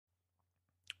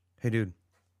Hey, dude.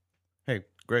 Hey,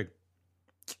 Greg.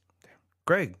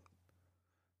 Greg.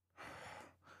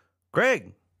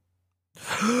 Greg.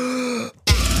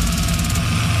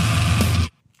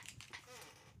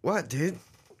 What, dude?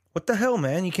 What the hell,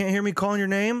 man? You can't hear me calling your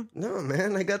name? No,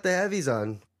 man, I got the heavies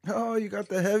on. Oh, you got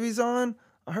the heavies on?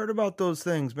 I heard about those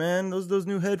things, man. Those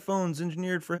new headphones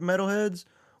engineered for metalheads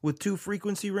with 2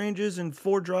 frequency ranges and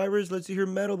 4 drivers lets you hear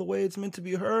metal the way it's meant to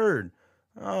be heard.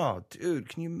 Oh, dude,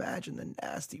 can you imagine the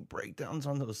nasty breakdowns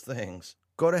on those things?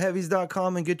 Go to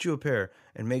heavies.com and get you a pair,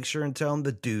 and make sure and tell them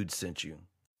the dude sent you.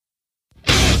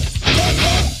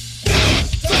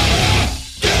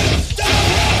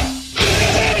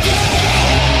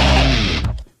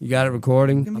 You got it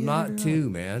recording? I'm not too,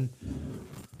 man.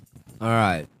 All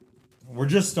right. We're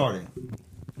just starting.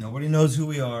 Nobody knows who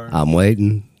we are. I'm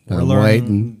waiting. I'm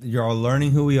waiting. You're all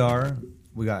learning who we are.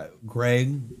 We got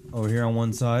Greg over here on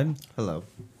one side. Hello.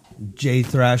 Jay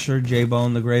Thrasher,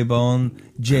 J-Bone, the Gray Bone,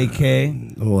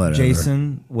 JK, Whatever.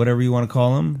 Jason, whatever you want to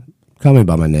call him. Call me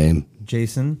by my name.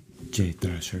 Jason. Jay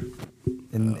Thrasher.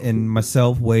 And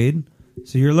myself, Wade.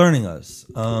 So you're learning us.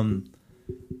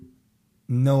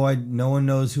 No one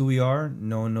knows who we are.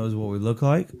 No one knows what we look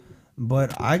like.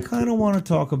 But I kind of want to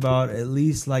talk about at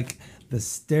least like the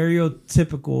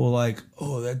stereotypical, like,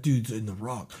 oh, that dude's in the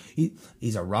rock.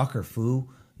 He's a rocker, fool.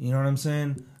 You know what I'm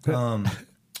saying?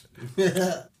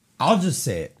 I'll just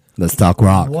say it. Let's talk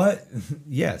rock. What?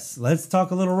 Yes, let's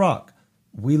talk a little rock.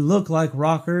 We look like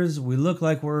rockers. We look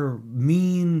like we're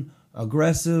mean,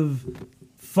 aggressive,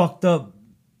 fucked up,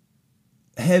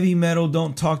 heavy metal,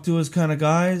 don't talk to us kind of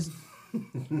guys.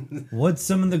 What's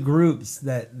some of the groups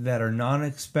that are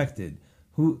non-expected?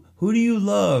 Who do you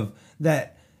love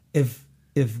that if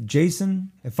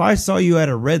Jason, if I saw you at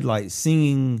a red light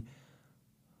singing,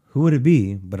 who would it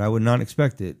be? But I would not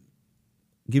expect it.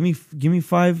 Give me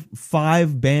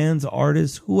five bands,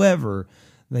 artists, whoever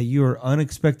that you are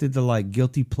unexpected to like.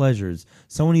 Guilty pleasures.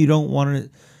 Someone you don't want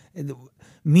to.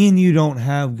 Me and you don't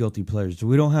have guilty pleasures.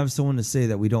 We don't have someone to say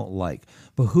that we don't like.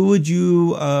 But who would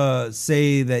you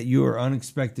say that you are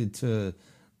unexpected to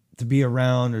be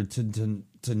around or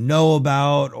to know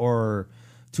about or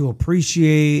to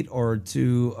appreciate or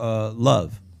to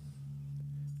love?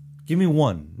 Give me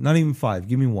one. Not even 5.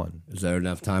 Give me one. Is there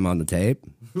enough time on the tape?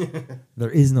 There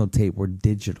is no tape. We're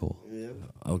digital. Yeah,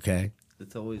 Okay.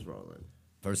 it's always rolling.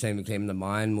 First thing that came to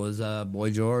mind was Boy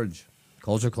George,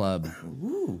 Culture Club.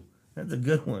 Ooh, that's a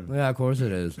good one. Yeah, of course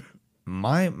it is.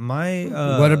 My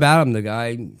What about him? The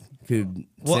guy could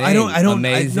well, sing. I don't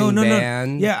Amazing no.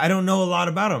 band. Yeah, I don't know a lot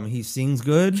about him. He sings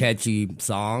good. Catchy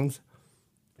songs.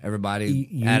 Everybody,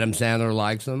 You- Adam Sandler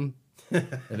likes him.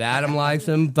 If Adam likes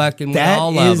him, fucking we That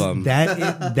all love is- him.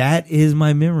 that is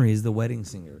my memory. Is The Wedding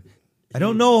Singer. I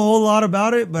don't know a whole lot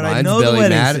about it, but I know The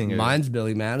Wedding Singer. Mine's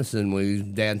Billy Madison when he's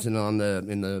dancing in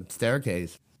the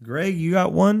staircase. Greg, you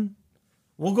got one?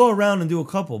 We'll go around and do a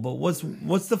couple, but what's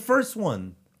the first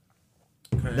one?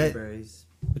 Cranberries.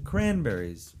 The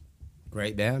Cranberries.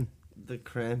 Great band. The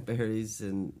Cranberries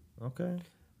and Okay.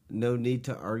 No Need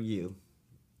to Argue.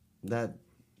 That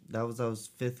was I was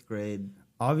 5th grade.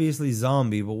 Obviously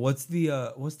Zombie, but what's the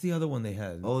other one they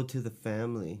had? Ode to the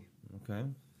Family. Okay.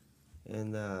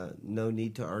 And No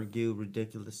Need to Argue,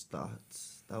 Ridiculous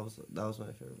Thoughts. That was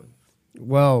my favorite one.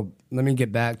 Well, let me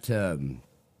get back to.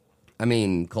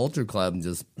 Culture Club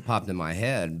just popped in my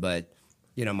head, but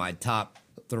my top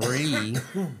 3.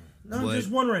 No,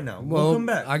 just one right now. Well, We'll come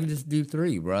back. I can just do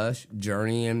 3: Rush,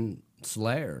 Journey, and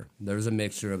Slayer. There's a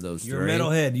mixture of those You're 3. a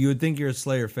metalhead. You would think you're a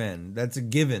Slayer fan. That's a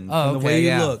given. Oh, from the okay, way you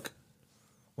yeah. look.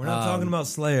 We're not talking about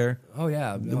Slayer. Oh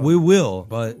yeah, no. We will,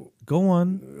 but go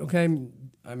on. Okay,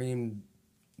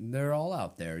 they're all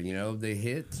out there, the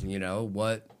hits,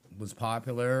 what was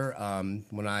popular.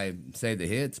 When I say the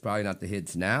hits, probably not the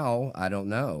hits now, I don't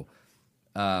know.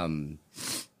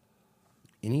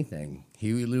 Anything.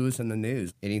 Huey Lewis and the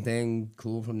News. Anything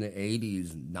cool from the 80s,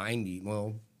 90s,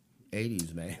 well,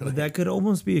 80s, man. But that could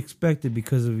almost be expected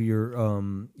because of your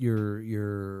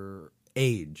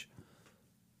age.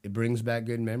 It brings back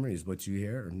good memories, what you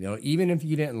hear. Even if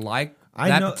you didn't like I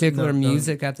that know- particular no.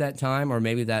 music at that time, or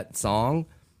maybe that song,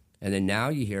 and then now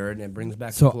you hear it, and it brings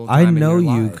back a So cool I time know in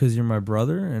your you life. because you're my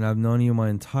brother, and I've known you my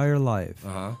entire life.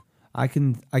 Uh-huh. I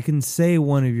can say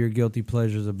one of your guilty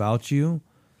pleasures about you,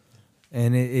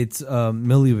 and it's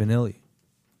Milli Vanilli.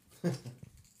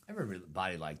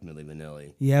 Everybody liked Milli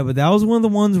Vanilli. Yeah, but that was one of the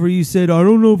ones where you said, I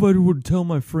don't know if I would tell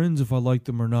my friends if I liked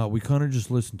them or not. We kind of just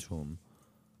listened to them.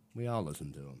 We all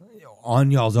listened to them.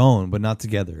 On y'all's own, but not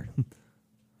together.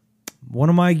 One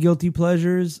of my guilty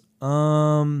pleasures,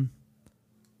 I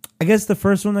guess the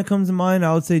first one that comes to mind,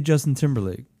 I would say Justin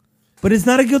Timberlake. But it's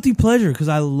not a guilty pleasure because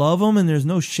I love them and there's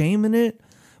no shame in it.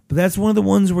 But that's one of the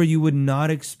ones where you would not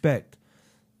expect.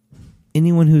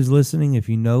 Anyone who's listening, if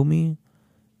you know me,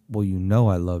 well, you know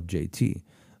I love JT.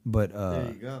 But There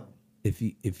you go.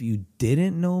 if you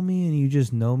didn't know me and you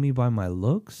just know me by my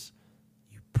looks,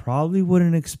 you probably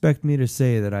wouldn't expect me to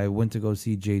say that I went to go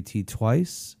see JT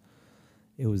twice.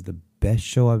 It was the best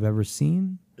show I've ever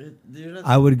seen.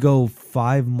 I would go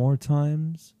 5 more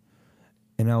times,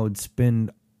 and I would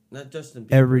spend Not Justin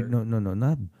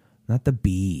Bieber. not the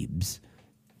Biebs,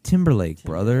 Timberlake,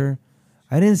 brother.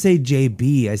 I didn't say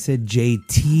JB, I said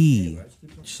JT.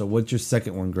 So what's your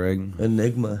second one, Greg?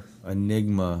 Enigma.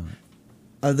 Enigma.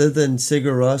 Other than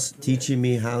Sigur Rós teaching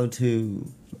me how to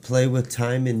play with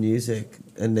time in music,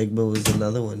 Enigma was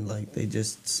another one. Like, they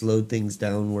just slowed things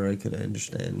down where I could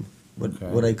understand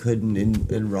what I couldn't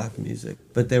in rock music.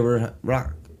 But they were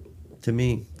rock to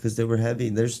me because they were heavy.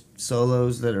 There's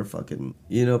solos that are fucking,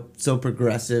 so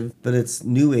progressive, but it's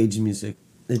new age music.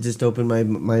 It just opened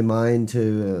my mind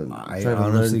to I try to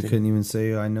honestly learn couldn't even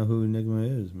say I know who Enigma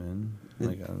is, man.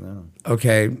 Like, I don't know.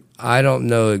 Okay, I don't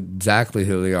know exactly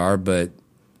who they are, but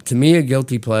to me, a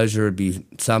guilty pleasure would be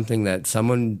something that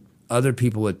other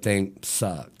people would think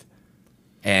sucked,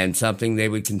 and something they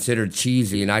would consider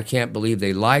cheesy, and I can't believe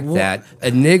they like that.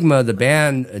 Enigma, the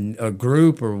band, a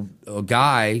group, or a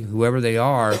guy, whoever they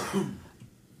are,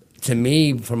 to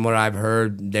me, from what I've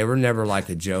heard, they were never like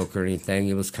a joke or anything.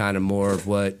 It was kind of more of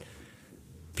what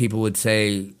people would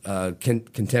say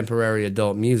contemporary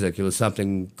adult music. It was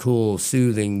something cool,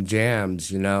 soothing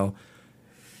jams,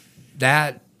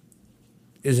 That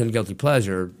isn't a guilty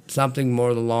pleasure. Something more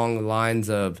along the lines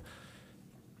of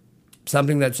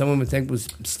something that someone would think was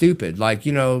stupid. Like,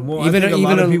 Well, even I think a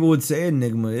lot of a- people would say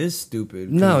Enigma is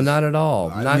stupid. No, not at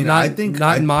all. I think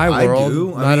not in my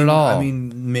world. Not at all. I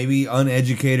mean, maybe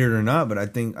uneducated or not, but I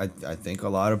think a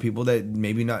lot of people that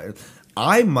maybe not.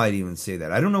 I might even say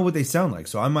that. I don't know what they sound like,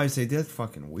 so I might say that's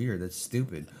fucking weird. That's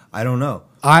stupid. I don't know.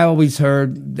 I always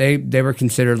heard they were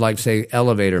considered like, say,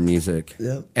 elevator music.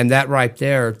 Yep. And that right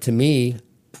there, to me,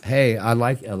 hey, I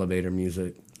like elevator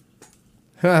music.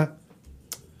 Huh.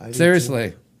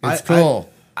 Seriously, it's cool.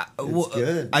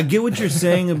 good. I get what you're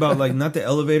saying about, like, not the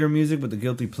elevator music, but the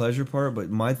guilty pleasure part.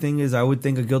 But my thing is, I would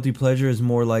think a guilty pleasure is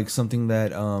more like something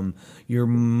that you're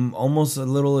almost a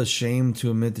little ashamed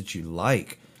to admit that you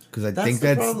like. Because I think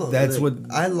the problem. that's Like,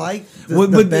 what I like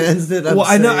the bands that I'm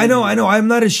I know. saying. I'm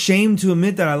not ashamed to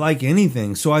admit that I like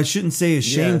anything, so I shouldn't say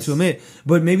ashamed Yes. to admit.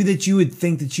 But maybe that you would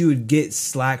think that you would get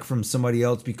slack from somebody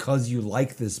else because you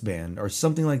like this band or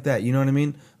something like that. You know what I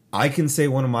mean? I can say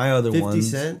one of my other 50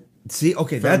 ones. Cent? See,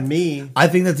 okay, For that me. I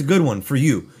think that's a good one for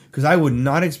you because I would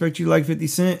not expect you to like 50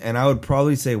 Cent, and I would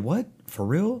probably say, "What, for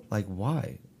real? Like,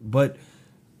 why?" But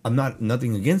I'm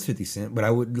nothing against 50 Cent, but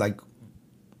I would like.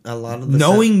 A lot of the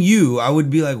Knowing you, I would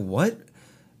be like, what?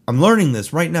 I'm learning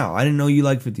this right now. I didn't know you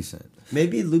like 50 Cent.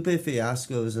 Maybe Lupe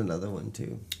Fiasco is another one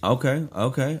too. Okay.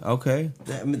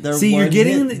 I mean, they're See, you're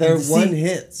getting they're see, one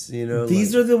hits.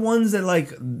 These are the ones that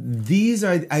like. These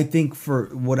are, I think, for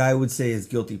what I would say is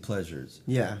guilty pleasures.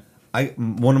 yeah.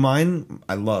 One of mine,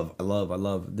 I love.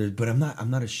 But I'm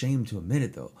not ashamed to admit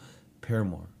it though.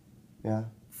 Paramore, Yeah.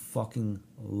 fucking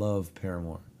love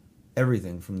Paramore.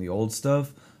 Everything from the old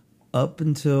stuff up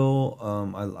until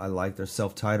I like their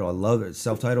self-title. I love it.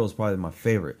 Self-title is probably my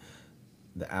favorite.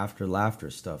 The After Laughter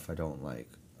stuff I don't like.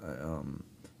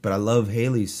 But I love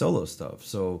Haley's solo stuff.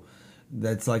 So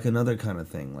that's like another kind of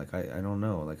thing. Like I don't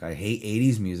know. Like I hate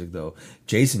 80s music though.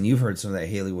 Jason, you've heard some of that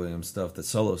Haley Williams stuff, the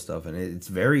solo stuff, and it's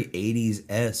very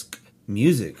 80s-esque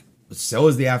music. So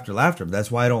is the After Laughter. But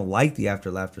that's why I don't like the After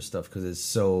Laughter stuff because it's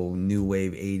so new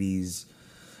wave 80s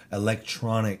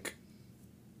electronic.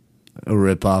 A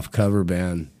rip-off cover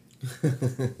band.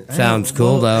 Sounds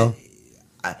cool, though.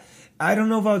 I don't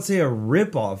know if I would say a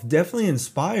rip-off. Definitely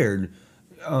inspired.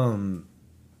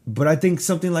 But I think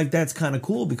something like that's kind of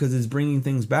cool because it's bringing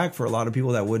things back for a lot of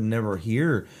people that would never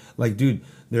hear. Like, dude,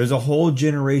 there's a whole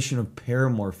generation of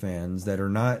Paramore fans that are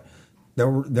not... They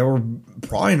were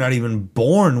probably not even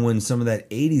born when some of that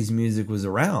 80s music was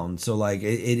around. So, like,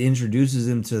 it introduces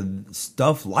them to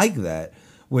stuff like that,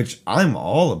 which I'm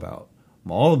all about.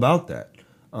 I'm all about that.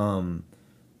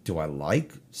 Do I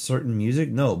like certain music?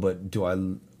 No, but do I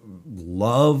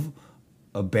love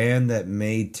a band that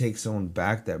may take someone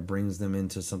back that brings them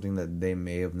into something that they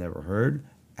may have never heard?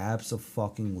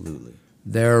 Abso-fucking-lutely.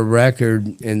 Their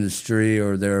record industry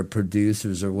or their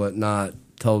producers or whatnot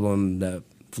told them that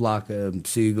Flock of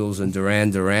Seagulls and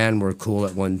Duran Duran were cool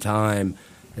at one time,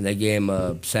 and they gave them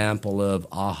a sample of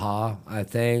Aha, I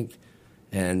think,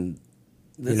 and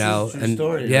This you know, is a true and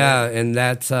story, yeah, right? and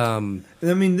that's I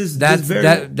mean,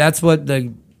 that's what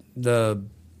the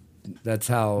that's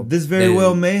how this very they-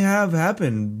 well may have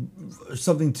happened,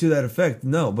 something to that effect.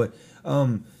 No, but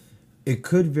it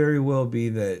could very well be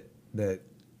that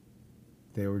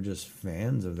they were just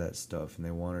fans of that stuff and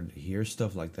they wanted to hear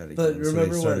stuff like that again. But so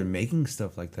remember they started what- making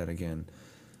stuff like that again.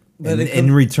 But And it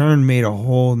in return, made a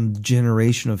whole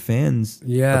generation of fans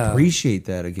Yeah. appreciate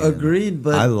that again. Agreed,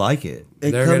 but I like it.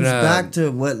 it They're comes gonna- back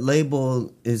to what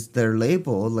label is their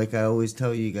label. Like I always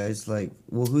tell you guys, like,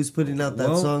 well, who's putting out that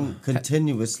Well, song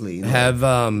continuously? have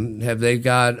they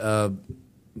got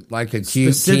like a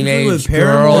cute Specifically teenage with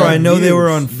Paramore, girl? I know they were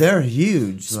on They're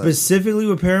huge. Like, specifically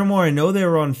with Paramore. I know they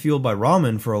were on Fueled by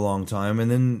Ramen for a long time, and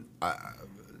then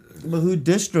but who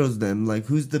distros them? Like,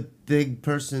 who's the big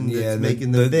person that's yeah,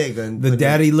 making them big? And the putting-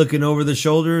 daddy looking over the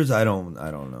shoulders. I don't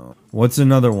know. What's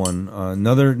another one?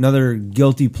 Another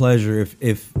guilty pleasure,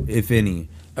 if any.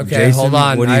 Okay, Jason, hold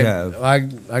on. What do you I have?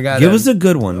 I got Give us a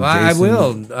good one. I Jason.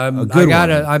 will. A I good got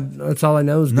one. it. That's all I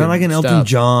know is Not good like an Elton stuff.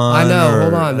 John. I know. or-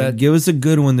 Hold on. That, give us a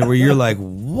good one where you're like,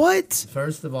 what?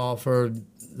 first of all, for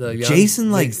the young,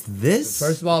 Jason likes this?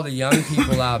 First of all, the young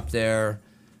people out there,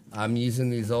 I'm using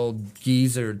these old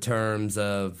geezer terms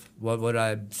of what would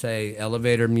I say,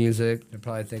 elevator music. They're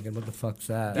probably thinking, what the fuck's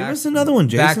that? Give us another one,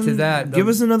 Jason. Back to that. Give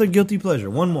us another guilty pleasure.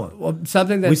 One more. Well,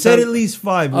 something that We said at least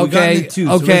 5. But we got into 2.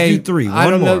 So let's do 3. I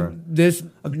One don't more. know this.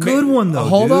 A good one, though,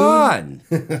 Hold dude.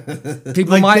 on.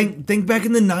 People Like might. think back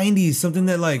in the 90s, something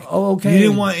that like Oh, okay. you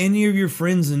didn't want any of your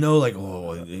friends to know, like,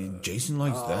 oh, Jason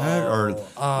likes that, or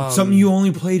something you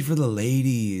only played for the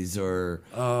ladies, or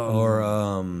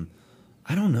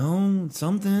I don't know,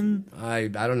 something. I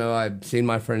don't know. I've seen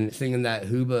my friend singing that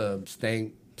Huba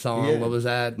Stank song. Yeah. What was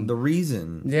that? The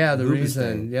Reason. Yeah, the Hoobastank.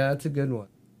 reason. Yeah, that's a good one.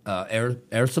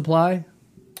 Air Supply.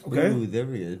 Okay. Ooh, there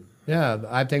we go. Yeah,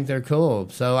 I think they're cool.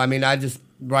 So I mean, I just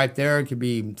right there it could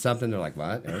be something. They're like,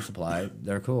 what? Air Supply.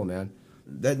 They're cool, man.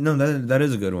 That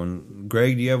is a good one.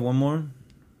 Greg, do you have one more?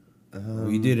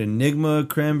 We did Enigma,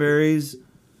 Cranberries,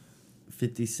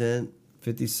 50 Cent,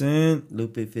 50 Cent.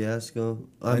 Lupe Fiasco,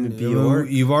 And Bjork.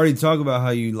 you've already talked about how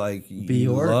you like you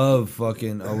Bjork? love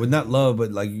fucking well, not love,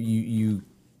 but like you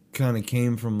kind of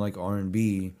came from like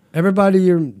R&B. Everybody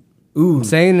you're Ooh,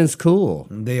 saying is cool.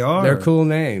 they are. They're cool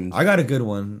names. I got a good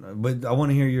one, but I want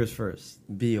to hear yours first.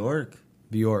 Bjork.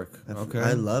 Bjork. Okay.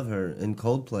 I love her. And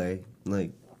Coldplay.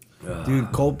 Like, Dude,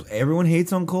 everyone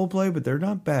hates on Coldplay, but they're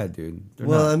not bad, dude. They're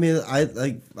well, not. I mean, I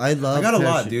love. I got a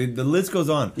lot, Passion. dude. The list goes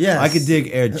on. Yes. I could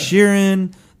dig Ed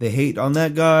Sheeran. They hate on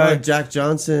that guy. Jack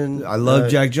Johnson. I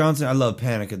love Jack Johnson. I love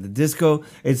Panic at the Disco.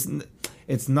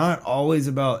 It's not always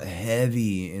about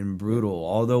heavy and brutal.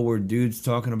 Although we're dudes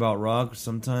talking about rock,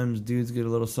 sometimes dudes get a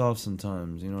little soft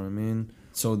sometimes. You know what I mean?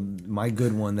 So my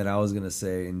good one that I was going to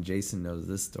say, and Jason knows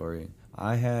this story,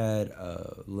 I had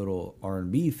a little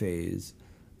R&B phase,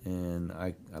 and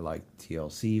I liked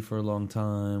TLC for a long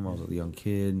time. I was a young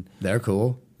kid. They're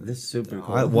cool. This is super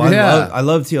cool. I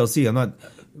love TLC.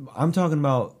 I'm talking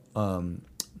about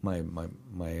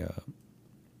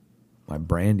my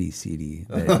Brandy CD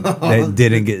that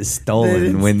didn't get stolen They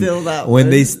didn't when steal that when one.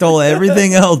 they stole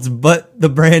everything else but the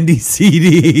Brandy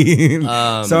CD.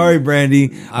 Sorry,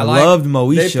 Brandy. I like- loved They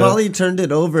Moesha. probably turned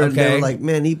it over and they Okay. were like,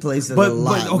 "Man, he plays it a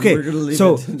lot." But okay, We're gonna leave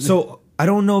so it. so I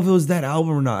don't know if it was that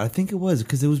album or not. I think it was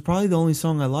because it was probably the only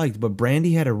song I liked. But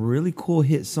Brandy had a really cool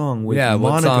hit song with Yeah, what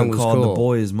Monica song was called cool? "The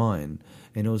Boy Is Mine,"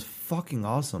 and it was fucking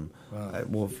awesome.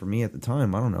 Well, for me at the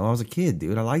time, I don't know. I was a kid,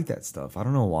 dude. I liked that stuff. I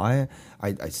don't know why.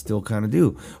 I still kind of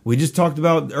do. We just talked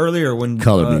about earlier when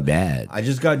Color Me Bad. I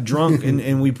just got drunk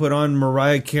and we put on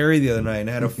Mariah Carey the other night and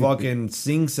had a fucking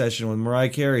sing session with Mariah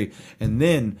Carey. And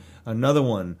then another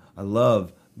one. I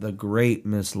love the great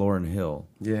Miss Lauryn Hill.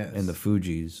 Yes. And the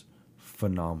Fugees.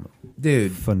 Phenomenal.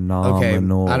 Dude. Phenomenal.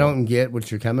 Okay, I don't get what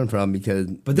you're coming from because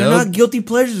But they're not guilty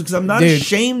pleasures because I'm not Dude,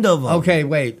 ashamed of them. Okay,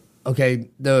 wait. Okay,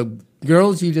 the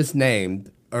girls you just named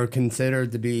are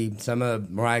considered to be some of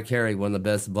Mariah Carey, one of the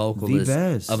best vocalists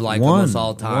best. of like One. almost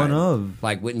all time. One of.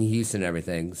 like Whitney Houston and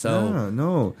everything. So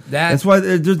No. That- That's why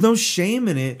there's no shame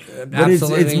in it. But it's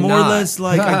Absolutely more or not. less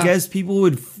like I guess people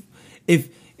would if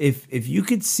you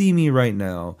could see me right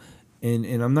now, and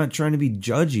I'm not trying to be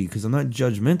judgy because I'm not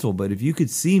judgmental, but if you could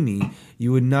see me,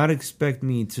 you would not expect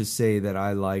me to say that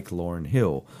I like Lauryn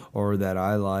Hill or that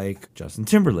I like Justin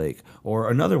Timberlake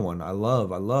or another one. I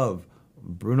love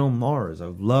Bruno Mars.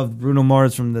 I've loved Bruno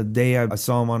Mars from the day I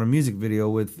saw him on a music video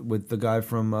with the guy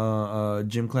from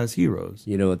Gym Class Heroes.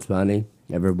 you know what's funny?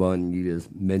 Everyone you just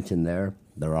mentioned there,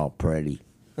 they're all pretty.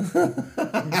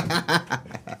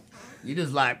 You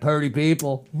just like pretty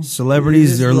people.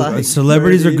 Celebrities You are just like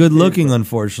celebrities are pretty good looking, people.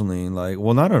 unfortunately. Like,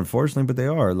 well, not unfortunately, but they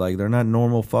are. Like, they're not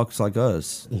normal fucks like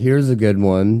us. Here's a good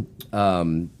one.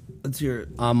 Let's hear it.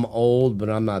 I'm old, but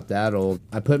I'm not that old.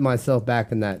 I put myself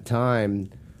back in that time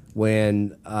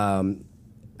when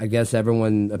I guess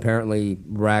everyone apparently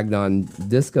ragged on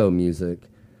disco music.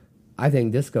 I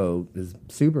think disco is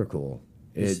super cool.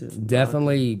 It's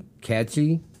definitely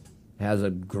catchy, has a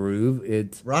groove.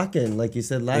 It's Rocking, like you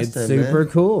said last time, super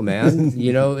man. cool, man.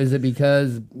 Is it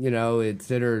because, it's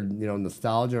considered,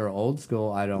 nostalgia or old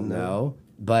school? I don't know.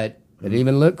 But it didn't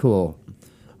even look cool.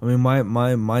 I mean,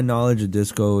 my knowledge of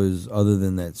disco is other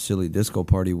than that silly disco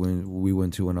party we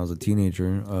went to when I was a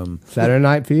teenager. Saturday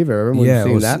Night Fever. Everyone's Yeah,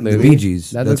 seen well, that the movie. Bee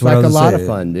Gees. That That's looks what I like a was lot saying. of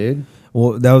fun, dude.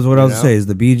 Well, that was what I was know? saying is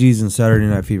the Bee Gees and Saturday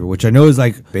Night Fever, which I know is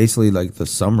like basically like the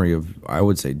summary of, I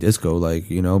would say, disco, like,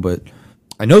 but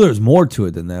I know there's more to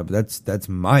it than that, but that's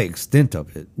my extent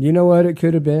of it. You know what it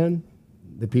could have been?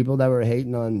 The people that were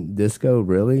hating on disco,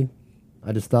 really?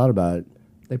 I just thought about it.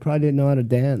 They probably didn't know how to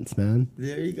dance, man.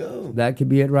 There you go. That could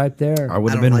be it right there. I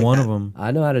would have don't been like one that. of them.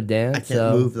 I know how to dance. I can't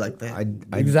so move like that.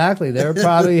 exactly. They were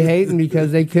probably hating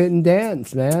because they couldn't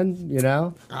dance, man.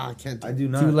 I can't. I do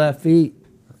Two not. left feet.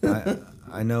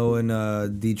 I know in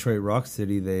Detroit Rock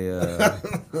City they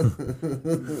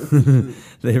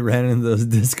they ran into those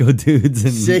disco dudes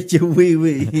and Shake your wee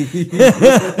wee.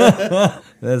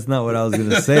 that's not what I was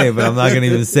gonna say, but I'm not gonna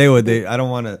even say what they. I don't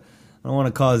want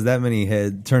to cause that many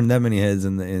turn that many heads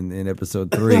in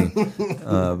episode 3.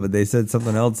 But they said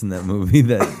something else in that movie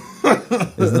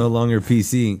that is no longer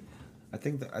PC. I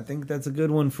think that's a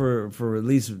good one for at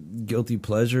least guilty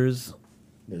pleasures.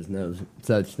 There's no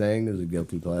such thing as a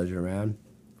guilty pleasure, man.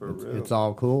 It's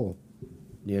all cool.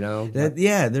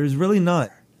 There's really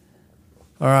not.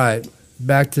 All right,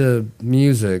 back to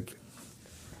music.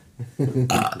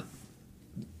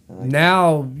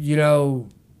 Now,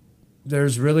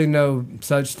 there's really no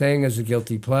such thing as a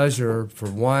guilty pleasure, for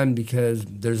one, because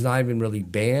there's not even really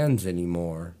bands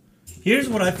anymore. Here's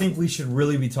what I think we should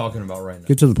really be talking about right now.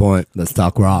 Get to the point. Let's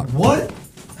talk rock. What?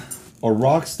 A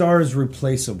rock star is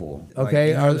replaceable.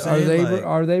 Okay, Like, you know what I'm saying?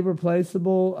 are they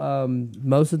replaceable?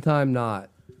 Most of the time, not.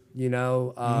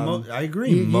 I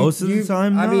agree. Most of the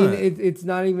time, I not. mean, it's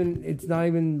not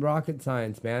even rocket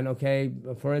science, man. Okay,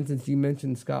 for instance, you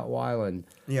mentioned Scott Weiland.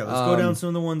 Yeah, let's go down some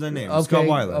of the ones I named. Okay, Scott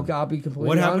Weiland. Okay, I'll be completely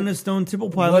What happened to honest. Stone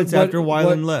Temple Pilots after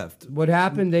Weiland left? What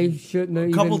happened? They shouldn't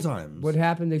have couple even, times. What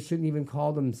happened? They shouldn't even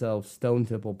call themselves Stone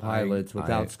Temple Pilots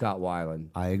without I- Scott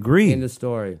Weiland. I agree. In the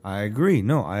story. I agree.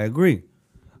 No, I agree.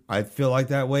 I feel like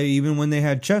that way even when they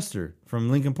had Chester from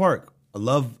Linkin Park. I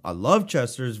love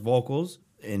Chester's vocals,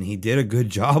 and he did a good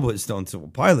job with Stone Temple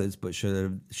Pilots. But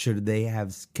should they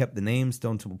have kept the name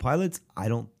Stone Temple Pilots? I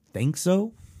don't think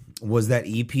so. Was that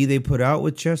EP they put out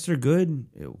with Chester good?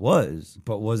 It was.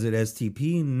 But was it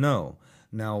STP? No.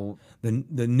 Now,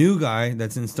 the new guy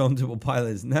that's in Stone Temple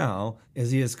Pilots now, is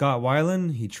he a Scott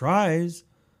Weiland? He tries.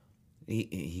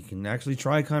 He can actually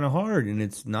try kind of hard, and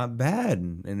it's not bad,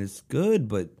 and it's good,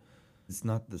 but it's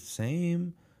not the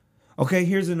same. Okay,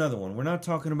 here's another one. We're not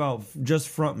talking about just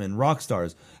frontmen, rock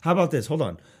stars. How about this? Hold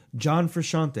on. John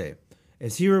Frusciante.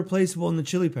 Is he replaceable in the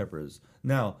Chili Peppers?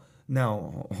 Now,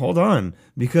 hold on,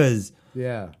 because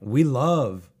we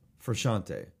love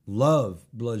Frusciante, love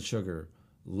Blood Sugar,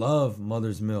 love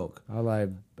Mother's Milk. I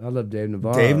love Dave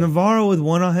Navarro. Dave Navarro with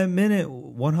One Hot Minute.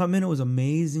 One Hot Minute was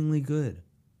amazingly good.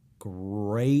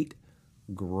 Great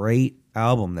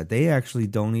album that they actually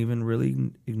don't even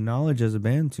really acknowledge as a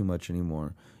band too much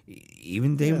anymore.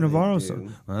 Even Dave Navarro.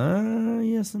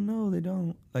 Yes and no, they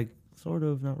don't. Like, sort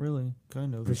of, not really,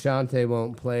 kind of. Frusciante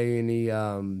won't play any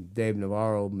Dave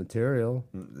Navarro material.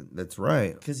 That's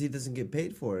right. Because he doesn't get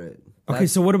paid for it. Okay,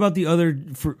 so what about the other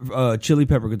Chili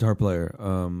Pepper guitar player?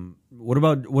 What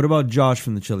about Josh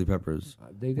from the Chili Peppers?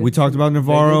 We talked about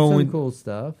Navarro. They did some cool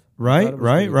stuff. Right.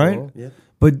 Cool. Yeah.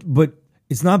 But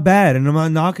it's not bad, and I'm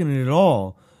not knocking it at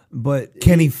all. But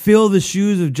can he fill the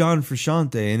shoes of John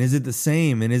Frusciante? And is it the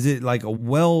same? And is it like a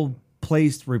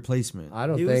well-placed replacement? I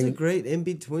don't He think was a great in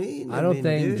between. I don't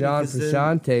think dude, John because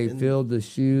Frusciante then- filled the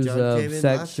shoes John of came in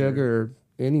Sex last year. Sugar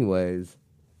anyways.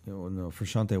 No,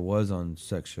 Frusciante was on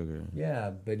Sex Sugar.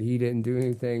 Yeah, but he didn't do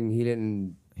anything. He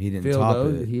didn't Fill top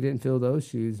those. it. He didn't fill those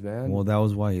shoes, man. Well, that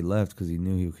was why he left, because he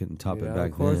knew he couldn't top it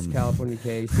back of course, then.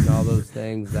 Californication, all those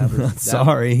things. That was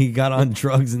Sorry, he got on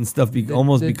drugs and stuff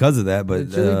because of that.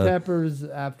 But the Chili Peppers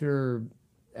after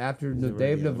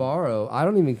Dave Navarro, I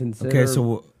don't even consider. okay,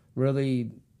 so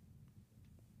really,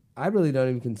 I really don't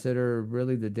even consider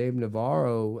really the Dave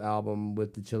Navarro album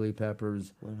with the Chili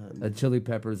Peppers a Chili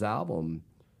Peppers album.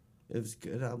 It was a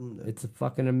good album. Though. It's a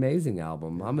fucking amazing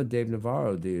album. I'm a Dave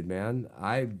Navarro dude, man.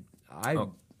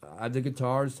 The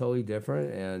guitar is totally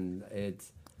different, and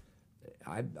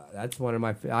that's one of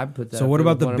my. I put that. So what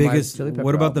about the one of my biggest? Chili Pepper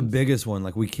What about the albums. biggest one?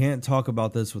 Like we can't talk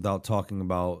about this without talking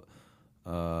about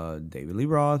David Lee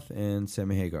Roth and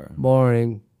Sammy Hagar.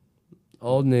 Boring,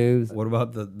 old news. What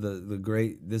about the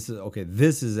great? This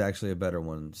is actually a better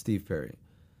one. Steve Perry.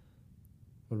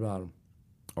 What about him?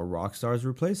 A rock star's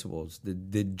replaceables.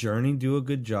 Did Journey do a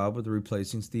good job with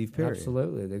replacing Steve Perry?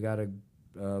 Absolutely, they got a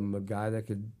guy that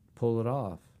could pull it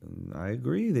off. I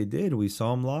agree, they did. We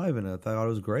saw him live, and I thought it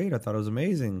was great. I thought it was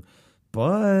amazing.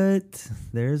 But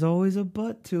there's always a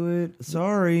but to it.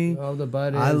 Sorry. Oh, the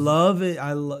but is. I love it.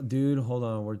 Dude. Hold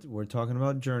on. We're talking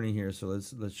about Journey here, so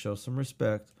let's show some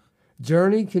respect.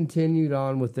 Journey continued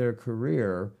on with their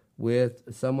career with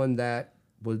someone that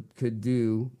could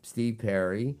do Steve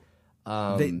Perry.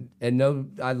 I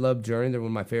love Journey. They're one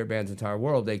of my favorite bands in the entire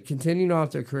world. They continued on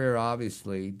with their career,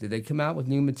 obviously. Did they come out with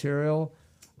new material?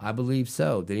 I believe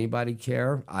so. Did anybody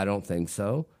care? I don't think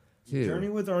so. Dude. Journey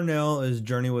with Arnell is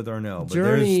Journey with Arnell, but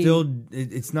Journey- there's still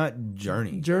it's not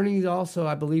Journey. Journey's also,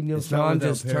 I believe Neil It's not Sean without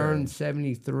just Perry. turned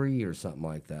 73 or something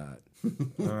like that.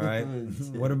 All right.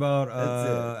 What about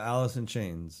Alice in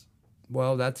Chains?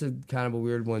 Well, that's a kind of a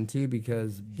weird one too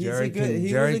because Jerry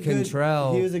Jerry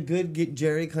Cantrell. He was a good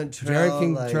Jerry Cantrell.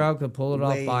 Jerry Cantrell could pull it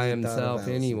off way by he thought of himself, Alice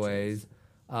in anyways.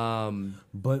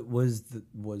 But was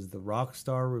the rock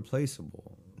star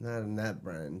replaceable? Not in that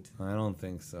brand. I don't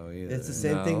think so either. It's the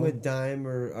same No. thing with Dime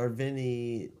or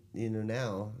Vinny.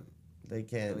 Now they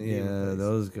can't. be Yeah, replaced.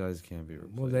 those guys can't be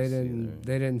replaced. Well, they didn't. either.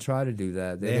 They didn't try to do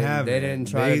that. They haven't. They didn't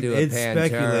try to do a It's Pantera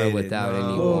speculated. without No.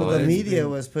 anyone. Well, the it's media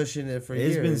been- was pushing it for It's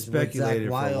years. been with speculated Zakk for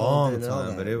a Wylde long and all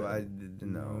time, that. but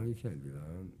No, no. you can't do that.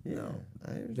 Yeah,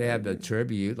 They have the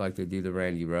tribute, like they do the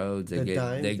Randy Rhodes. They The get,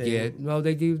 Dime they thing. get. No,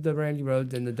 they do the Randy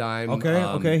Rhodes and the Dime.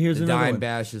 Okay, here's the another Dime one.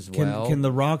 Bash as Can well. can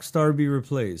the rock star be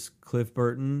replaced? Cliff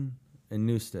Burton and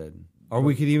Newstead, or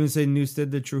we could even say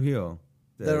Newstead to Trujillo.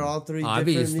 They're all three.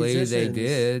 Obviously, different they musicians.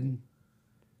 did.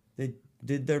 They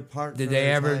did their part. Did for they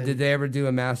their ever? time. Did they ever do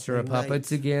a Master of Ignite.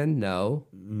 Puppets again? No.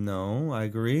 No, I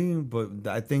agree, but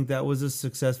I think that was a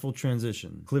successful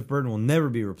transition. Cliff Burton will never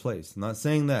be replaced. I'm not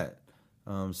saying that.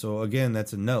 So again,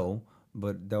 that's a no,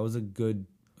 but that was a good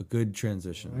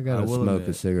transition. I gotta will smoke a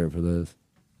admit. cigarette for this.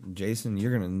 Jason,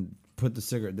 you're gonna put the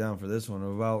cigarette down for this one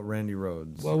about Randy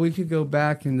Rhodes. Well, we could go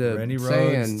back into Randy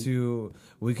saying, Rhodes to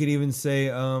we could even say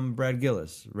Brad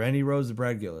Gillis. Randy Rhodes to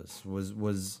Brad Gillis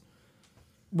was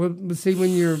Well, but see,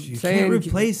 when you're you saying can't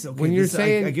replace. Okay, when you're this-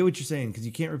 saying I get what you're saying because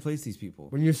you can't replace these people.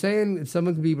 when you're saying if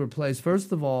someone can be replaced,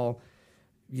 first of all,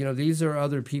 these are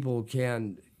other people who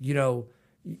can.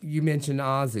 You mentioned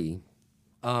Ozzy.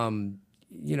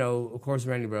 Of course,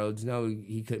 Randy Rhodes. No,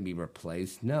 he couldn't be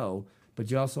replaced. No, but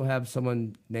you also have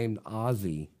someone named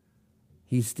Ozzy.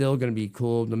 He's still going to be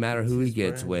cool no matter who he his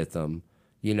gets brand. with him.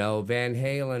 Van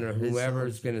Halen or His whoever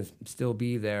is songs. going to still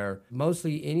be there.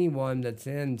 Mostly anyone that's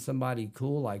in somebody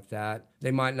cool like that,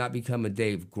 they might not become a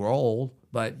Dave Grohl,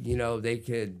 but they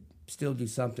could still do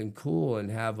something cool and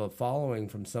have a following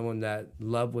from someone that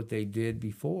loved what they did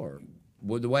before.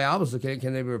 Well, the way I was looking at it,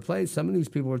 can they be replaced? Some of these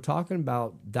people we're talking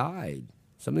about died.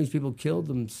 Some of these people killed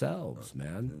themselves,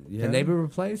 man. Yeah. Can they be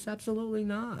replaced? Absolutely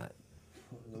not.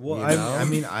 Well, You know? I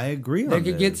mean, I agree on They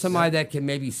could get this. somebody that can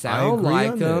maybe sound agree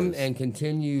like on them this. and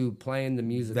continue playing the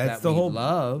music That's that the we whole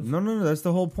love. No. That's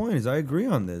the whole point. Is I agree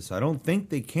on this. I don't think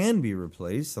they can be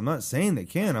replaced. I'm not saying they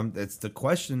can. It's the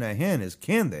question at hand: is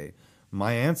can they?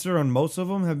 My answer on most of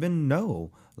them have been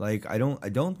no. Like I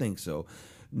don't think so.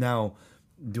 Now,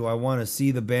 do I want to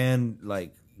see the band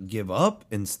like give up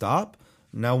and stop?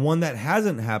 Now, one that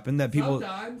hasn't happened that people.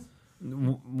 Sometimes.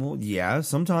 Well, yeah,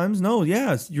 sometimes. No,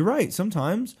 yes, you're right.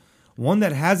 Sometimes. One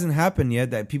that hasn't happened yet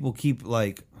that people keep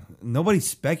like nobody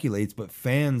speculates, but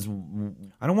fans.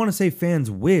 I don't want to say fans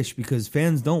wish because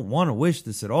fans don't want to wish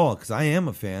this at all. Because I am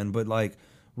a fan, but like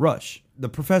Rush, the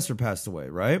Professor passed away,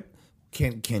 right?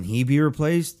 Can he be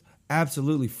replaced?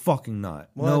 Absolutely fucking not.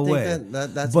 Well, No I way. think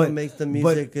that's But- what makes the but-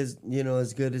 music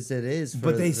as good as it is.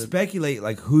 But they speculate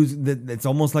like it's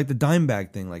almost like the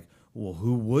Dimebag thing. Like, well,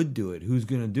 who would do it? Who's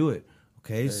gonna do it?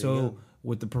 Okay, you so go.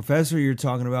 with the Professor you're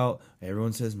talking about,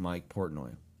 everyone says Mike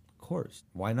Portnoy. Of course,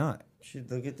 why not? Should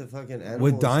look at the fucking animals.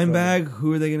 With Dimebag,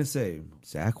 who are they gonna say?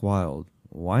 Zakk Wylde.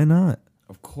 Why not?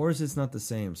 Of course, it's not the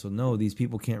same. So no, these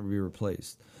people can't be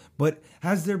replaced. But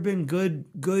has there been good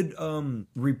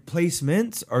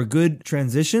replacements or good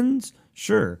transitions?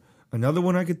 Sure. Another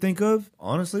one I could think of,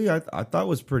 honestly, I thought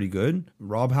was pretty good.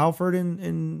 Rob Halford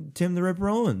and Tim the Ripper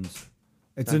Owens.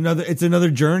 It's another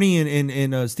journey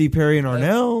in Steve Perry and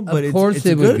Arnell, but of course it's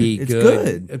it good. would be It's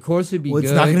good. Of course it'd be well, good.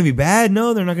 it's not going to be bad.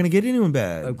 No, they're not going to get anyone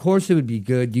bad. Of course it would be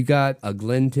good. You got a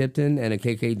Glenn Tipton and a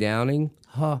KK Downing.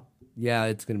 Huh. Yeah,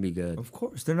 it's going to be good. Of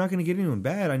course, they're not going to get anyone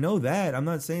bad. I know that. I'm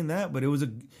not saying that, but it was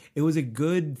a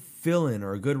good fill-in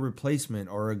or a good replacement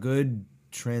or a good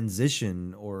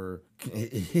transition. Or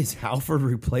is Halford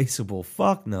replaceable?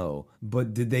 Fuck no.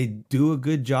 But did they do a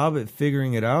good job at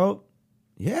figuring it out?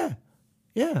 Yeah,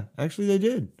 actually they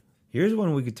did. Here's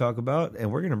one we could talk about,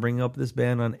 and we're going to bring up this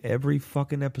band on every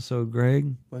fucking episode,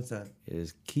 Greg. What's that?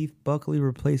 Is Keith Buckley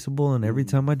replaceable in Every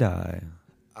Time I Die?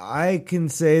 I can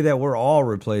say that we're all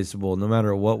replaceable no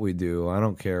matter what we do. I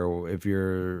don't care if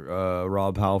you're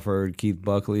Rob Halford, Keith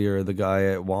Buckley, or the guy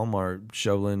at Walmart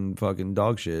shoveling fucking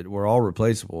dog shit. We're all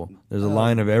replaceable. There's a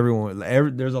line of everyone.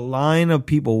 There's a line of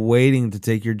people waiting to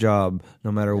take your job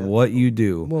no matter what you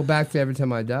do. Well, back to Every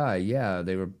Time I Die, yeah,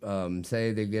 they were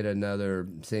say they get another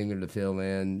singer to fill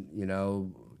in, you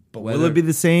know. But will it be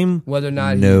the same? Whether or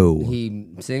not he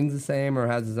sings the same or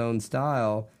has his own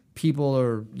style,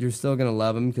 you're still going to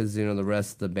love him because, you know, the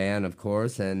rest of the band, of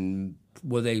course. And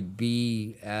will they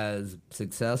be as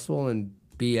successful and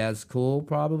be as cool?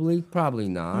 Probably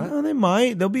not. No, they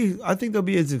might. I think they'll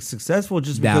be as successful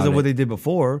just because of what they did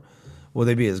before. Will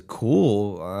they be as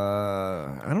cool?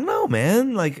 I don't know,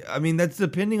 man. Like, I mean, that's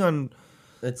depending on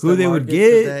who they would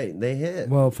get. They hit.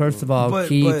 Well, first of all,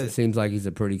 Keith seems like he's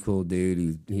a pretty cool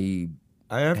dude.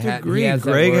 I have to agree.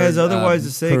 Greg has otherwise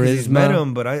to say because he's met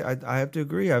him, but I have to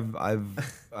agree.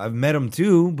 I've met him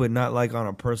too, but not like on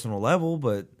a personal level.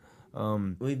 But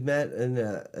we've met in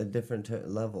a different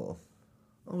level.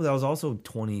 Oh, that was also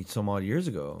 20 some odd years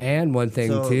ago. And one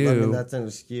thing too. I mean, that's an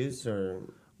excuse, or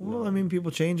well, I mean,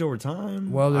 people change over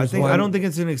time. Well, I don't think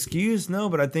it's an excuse, no.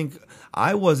 But I think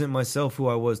I wasn't myself who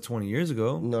I was 20 years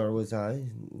ago. Nor was I.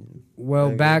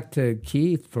 Well, back to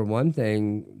Keith for one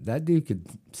thing. That dude could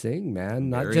sing,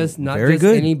 man. Not just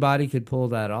good. anybody could pull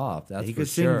that off. He could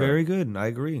sing very good, and I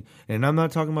agree. And I'm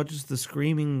not talking about just the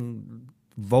screaming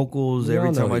vocals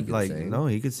every time I like. Sing. No,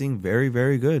 he could sing very,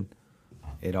 very good.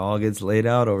 It all gets laid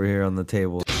out over here on the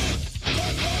table.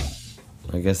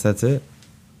 I guess that's it.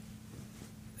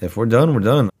 If we're done, we're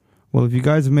done. Well, if you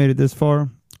guys have made it this far,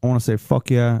 I want to say fuck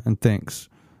yeah and thanks.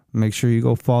 Make sure you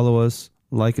go follow us,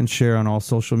 like and share on all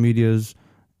social medias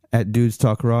at Dudes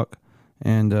Talk Rock.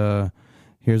 And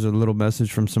here's a little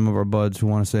message from some of our buds who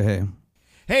want to say hey.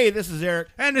 Hey, this is Eric.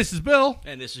 And this is Bill.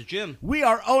 And this is Jim. We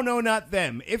are Oh No Not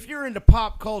Them. If you're into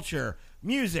pop culture,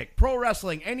 music, pro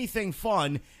wrestling, anything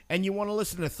fun, and you want to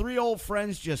listen to three old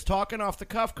friends just talking off the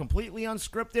cuff, completely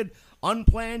unscripted,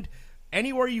 unplanned,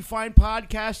 anywhere you find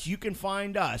podcasts, you can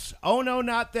find us. Oh No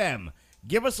Not Them.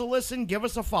 Give us a listen. Give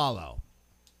us a follow.